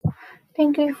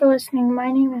Thank you for listening.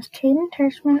 My name is Caden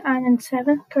Tershman. I'm in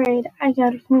 7th grade. I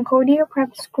go to Concordia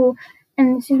Prep School,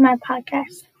 and this is my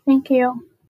podcast. Thank you.